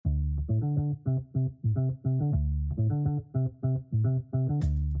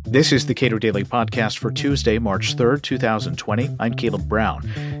This is the Cato Daily Podcast for Tuesday, March 3rd, 2020. I'm Caleb Brown.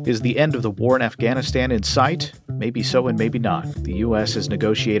 Is the end of the war in Afghanistan in sight? Maybe so and maybe not. The U.S. has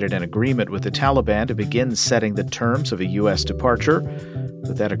negotiated an agreement with the Taliban to begin setting the terms of a U.S. departure,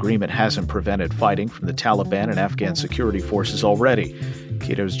 but that agreement hasn't prevented fighting from the Taliban and Afghan security forces already.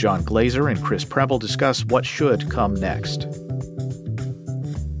 Cato's John Glazer and Chris Preble discuss what should come next.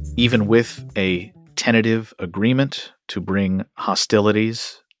 Even with a tentative agreement to bring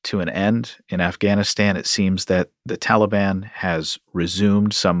hostilities to an end in Afghanistan, it seems that the Taliban has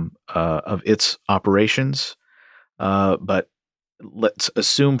resumed some of its operations. But let's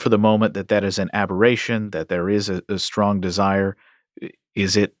assume for the moment that that is an aberration, that there is a strong desire.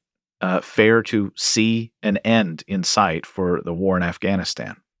 Is it fair to see an end in sight for the war in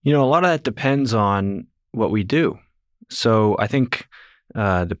Afghanistan? You know, a lot of that depends on what we do. So I think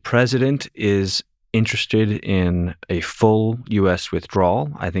the president is interested in a full U.S.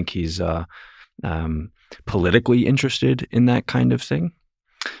 withdrawal. I think he's politically interested in that kind of thing.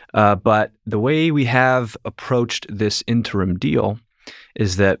 But the way we have approached this interim deal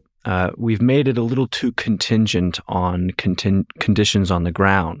is that we've made it a little too contingent on conditions on the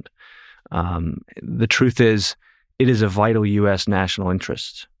ground. The truth is, it is a vital U.S. national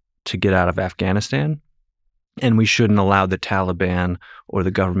interest to get out of Afghanistan, and we shouldn't allow the Taliban or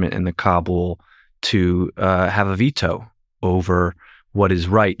the government in Kabul to have a veto over what is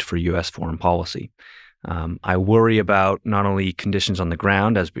right for U.S. foreign policy. I worry about not only conditions on the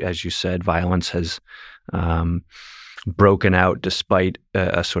ground, as you said, violence has broken out despite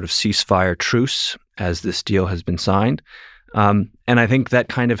a sort of ceasefire truce as this deal has been signed. And I think that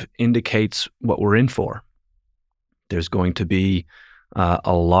kind of indicates what we're in for. There's going to be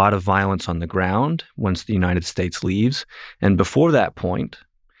a lot of violence on the ground once the United States leaves. And before that point,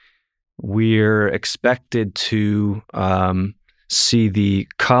 we're expected to see the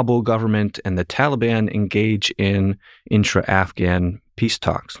Kabul government and the Taliban engage in intra-Afghan peace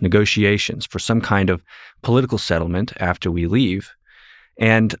talks, negotiations for some kind of political settlement after we leave.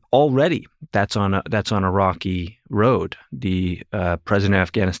 And already that's on a rocky road. The president of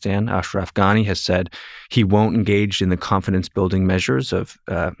Afghanistan, Ashraf Ghani, has said he won't engage in the confidence-building measures of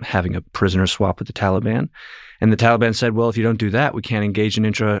having a prisoner swap with the Taliban. And the Taliban said, well, if you don't do that, we can't engage in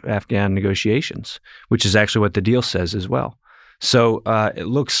intra-Afghan negotiations, which is actually what the deal says as well. So it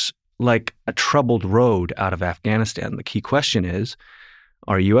looks like a troubled road out of Afghanistan. The key question is,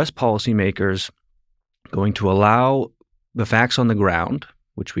 are U.S. policymakers going to allow the facts on the ground,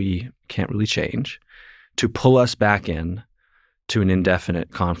 which we can't really change, to pull us back in to an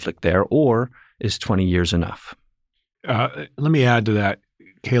indefinite conflict there, or is 20 years enough? Let me add to that,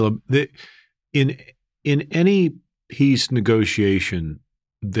 Caleb. In any peace negotiation,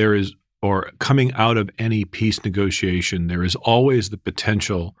 there is, or coming out of any peace negotiation, there is always the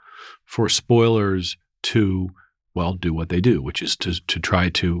potential for spoilers to, well, do what they do, which is to try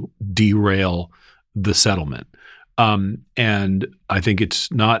to derail the settlement. And I think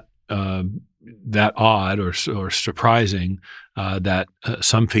it's not that odd or surprising that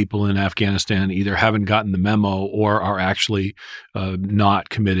some people in Afghanistan either haven't gotten the memo or are actually not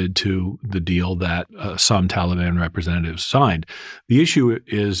committed to the deal that some Taliban representatives signed. The issue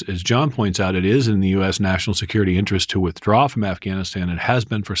is, as John points out, it is in the U.S. national security interest to withdraw from Afghanistan. It has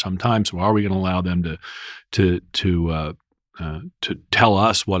been for some time. So are we going to allow them to tell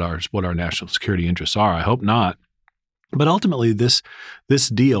us what our national security interests are? I hope not. But ultimately, this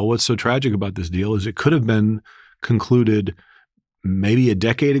deal, what's so tragic about this deal is it could have been concluded maybe a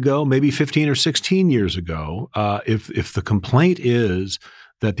decade ago, maybe 15 or 16 years ago. If the complaint is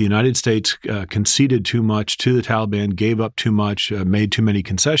that the United States conceded too much to the Taliban, gave up too much, made too many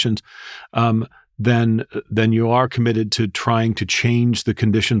concessions, then you are committed to trying to change the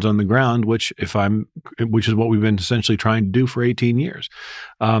conditions on the ground, which is what we've been essentially trying to do for 18 years.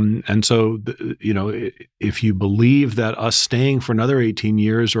 And so, if you believe that us staying for another 18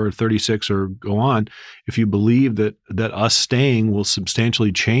 years or 36 or go on, if you believe that us staying will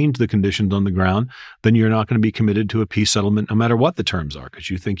substantially change the conditions on the ground, then you're not going to be committed to a peace settlement, no matter what the terms are, because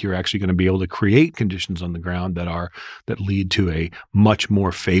you think you're actually going to be able to create conditions on the ground that lead to a much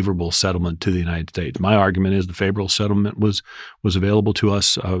more favorable settlement to the United States. My argument is the favorable settlement was available to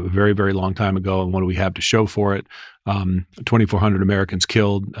us a very, very long time ago, and what do we have to show for it? 2,400 Americans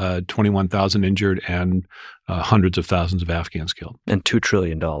killed, 21,000 injured, and hundreds of thousands of Afghans killed. And $2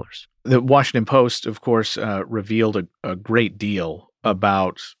 trillion. The Washington Post, of course, revealed a great deal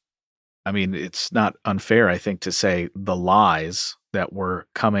about, it's not unfair, I think, to say the lies that were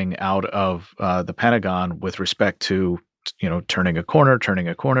coming out of the Pentagon with respect to turning a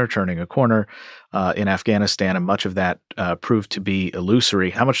corner in Afghanistan, and much of that proved to be illusory.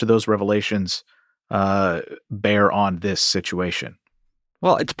 How much do those revelations bear on this situation?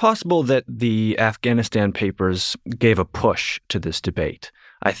 Well, it's possible that the Afghanistan papers gave a push to this debate.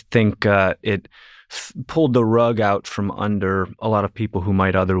 I think it pulled the rug out from under a lot of people who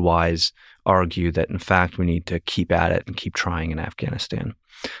might otherwise argue that, in fact, we need to keep at it and keep trying in Afghanistan.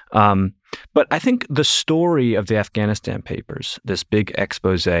 But I think the story of the Afghanistan papers, this big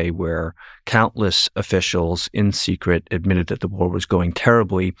expose where countless officials in secret admitted that the war was going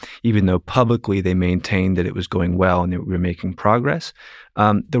terribly, even though publicly they maintained that it was going well and that we were making progress.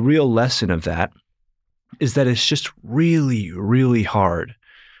 The real lesson of that is that it's just really, really hard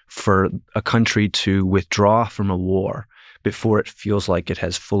for a country to withdraw from a war before it feels like it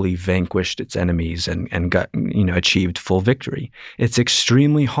has fully vanquished its enemies and got, achieved full victory. It's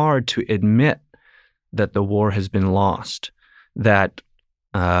extremely hard to admit that the war has been lost, that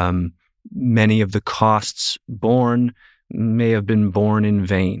many of the costs borne may have been borne in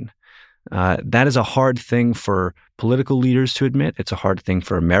vain. That is a hard thing for political leaders to admit. It's a hard thing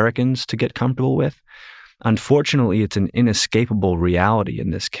for Americans to get comfortable with. Unfortunately, it's an inescapable reality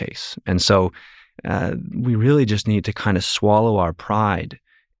in this case. And so we really just need to kind of swallow our pride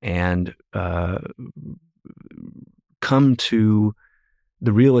and come to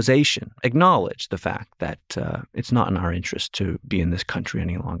the realization, acknowledge the fact that it's not in our interest to be in this country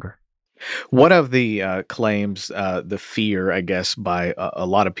any longer. One of the claims, the fear, I guess, by a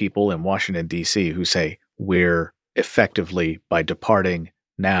lot of people in Washington, D.C., who say we're effectively, by departing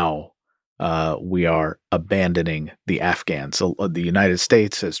now, we are abandoning the Afghans. So the United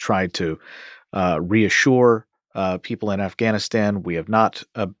States has tried to reassure people in Afghanistan, we have not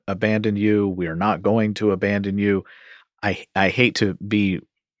abandoned you. We are not going to abandon you. I hate to be,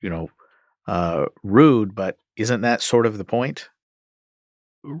 rude, but isn't that sort of the point?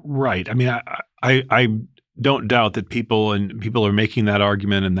 Right. I mean, I don't doubt that people are making that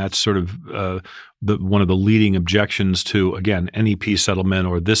argument, and that's sort of one of the leading objections to, again, any peace settlement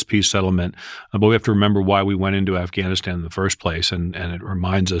or this peace settlement. But we have to remember why we went into Afghanistan in the first place, and it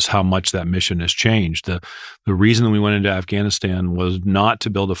reminds us how much that mission has changed. The reason that we went into Afghanistan was not to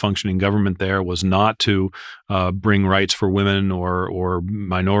build a functioning government there, was not to bring rights for women or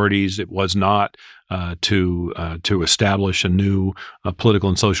minorities. It was not to establish a new political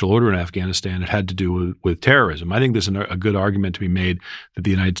and social order in Afghanistan. It had to do with terrorism. I think there's a good argument to be made that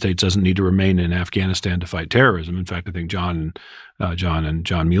the United States doesn't need to remain in Afghanistan to fight terrorism. In fact, I think John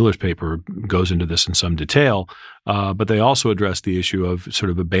Mueller's paper goes into this in some detail, but they also address the issue of sort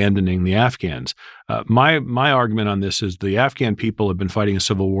of abandoning the Afghans. My argument on this is the Afghan people have been fighting a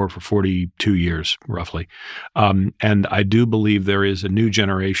civil war for 42 years, roughly. And I do believe there is a new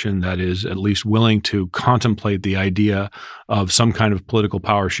generation that is at least willing to contemplate the idea of some kind of political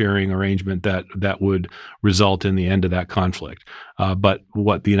power sharing arrangement that would result in the end of that conflict. But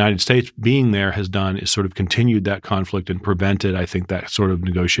what the United States being there has done is sort of continued that conflict and prevented, I think, that sort of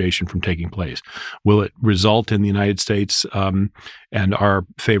negotiation from taking place. Will it result in the United States and our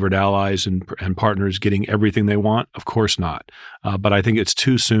favored allies and partners getting everything they want? Of course not. But I think it's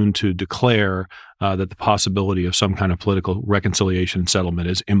too soon to declare that the possibility of some kind of political reconciliation and settlement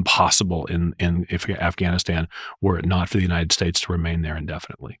is impossible in Afghanistan, were it not for the United States to remain there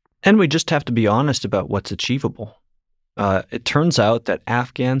indefinitely. And we just have to be honest about what's achievable. It turns out that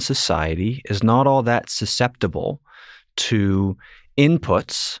Afghan society is not all that susceptible to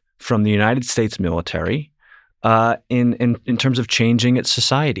inputs from the United States military in terms of changing its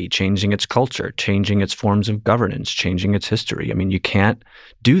society, changing its culture, changing its forms of governance, changing its history. I mean, you can't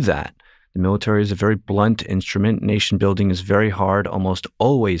do that. The military is a very blunt instrument. Nation building is very hard, almost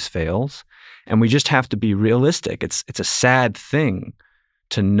always fails. And we just have to be realistic. It's a sad thing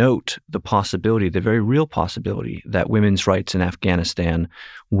to note the possibility, the very real possibility, that women's rights in Afghanistan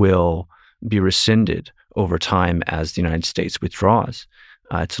will be rescinded over time as the United States withdraws.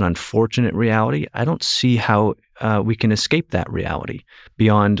 It's an unfortunate reality. I don't see how we can escape that reality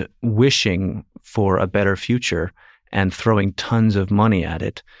beyond wishing for a better future and throwing tons of money at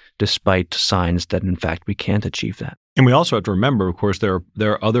it, despite signs that, in fact, we can't achieve that. And we also have to remember, of course, there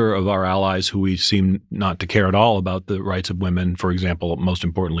are other of our allies who we seem not to care at all about the rights of women. For example, most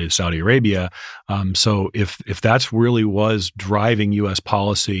importantly, Saudi Arabia. So if that's really was driving U.S.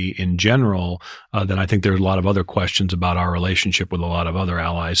 policy in general, then I think there's a lot of other questions about our relationship with a lot of other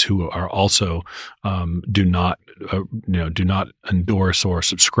allies who are also do not endorse or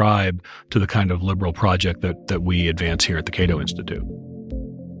subscribe to the kind of liberal project that we advance here at the Cato Institute.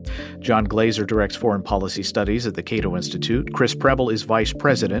 John Glazer directs Foreign Policy Studies at the Cato Institute. Chris Preble is Vice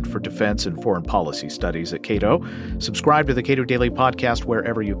President for Defense and Foreign Policy Studies at Cato. Subscribe to the Cato Daily Podcast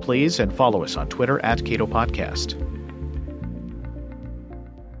wherever you please and follow us on Twitter at Cato Podcast.